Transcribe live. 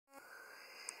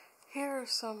Here are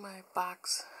some of my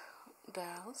box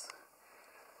dolls.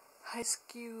 High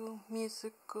School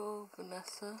Musical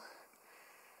Vanessa,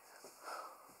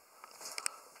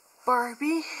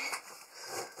 Barbie,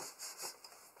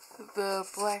 the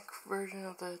black version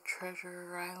of the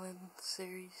Treasure Island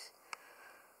series,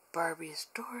 Barbie's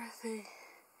Dorothy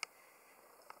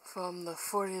from the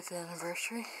 40th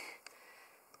anniversary,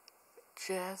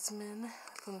 Jasmine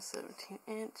from the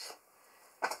 17-inch.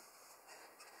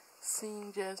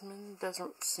 Seeing Jasmine,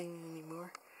 doesn't sing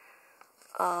anymore.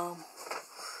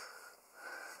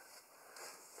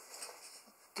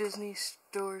 Disney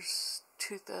Store's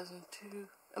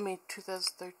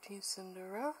 2013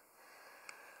 Cinderella.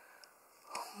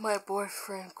 My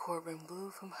boyfriend Corbin Blue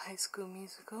from High School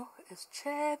Musical is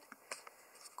Chad.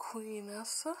 Queen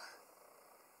Elsa,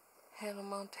 Hannah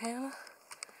Montana,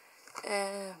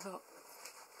 and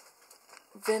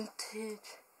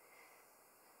vintage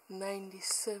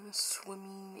 97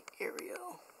 swimming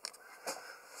Ariel.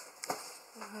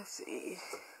 Let's see.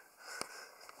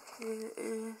 Here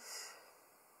is.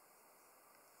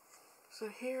 So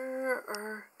here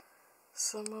are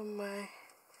some of my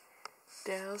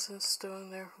dolls and still in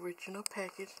their original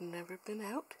package, never been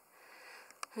out.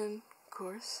 And of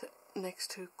course,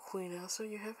 next to Queen Elsa,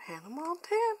 you have Hannah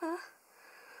Montana.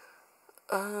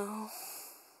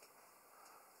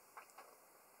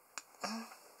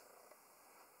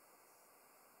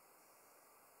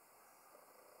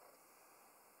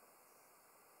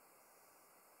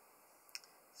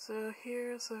 So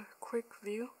here's a quick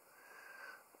view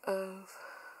of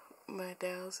my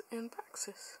dolls in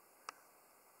boxes.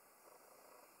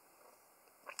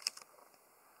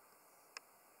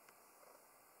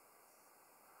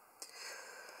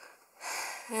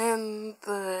 And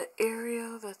the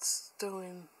Ariel that's still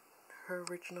in her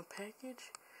original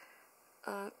package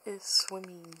is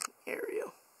Swimming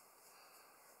Ariel.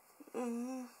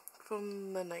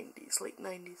 From the 90s, late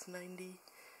 90s,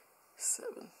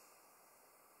 97.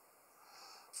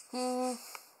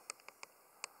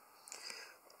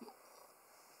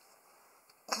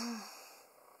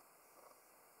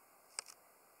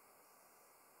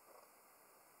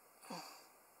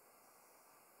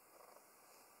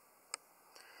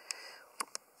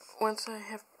 Once I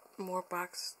have more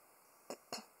boxes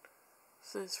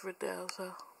for dolls,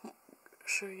 I'll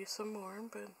show you some more,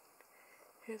 but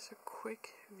here's a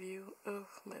quick view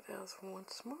of my dolls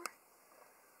once more.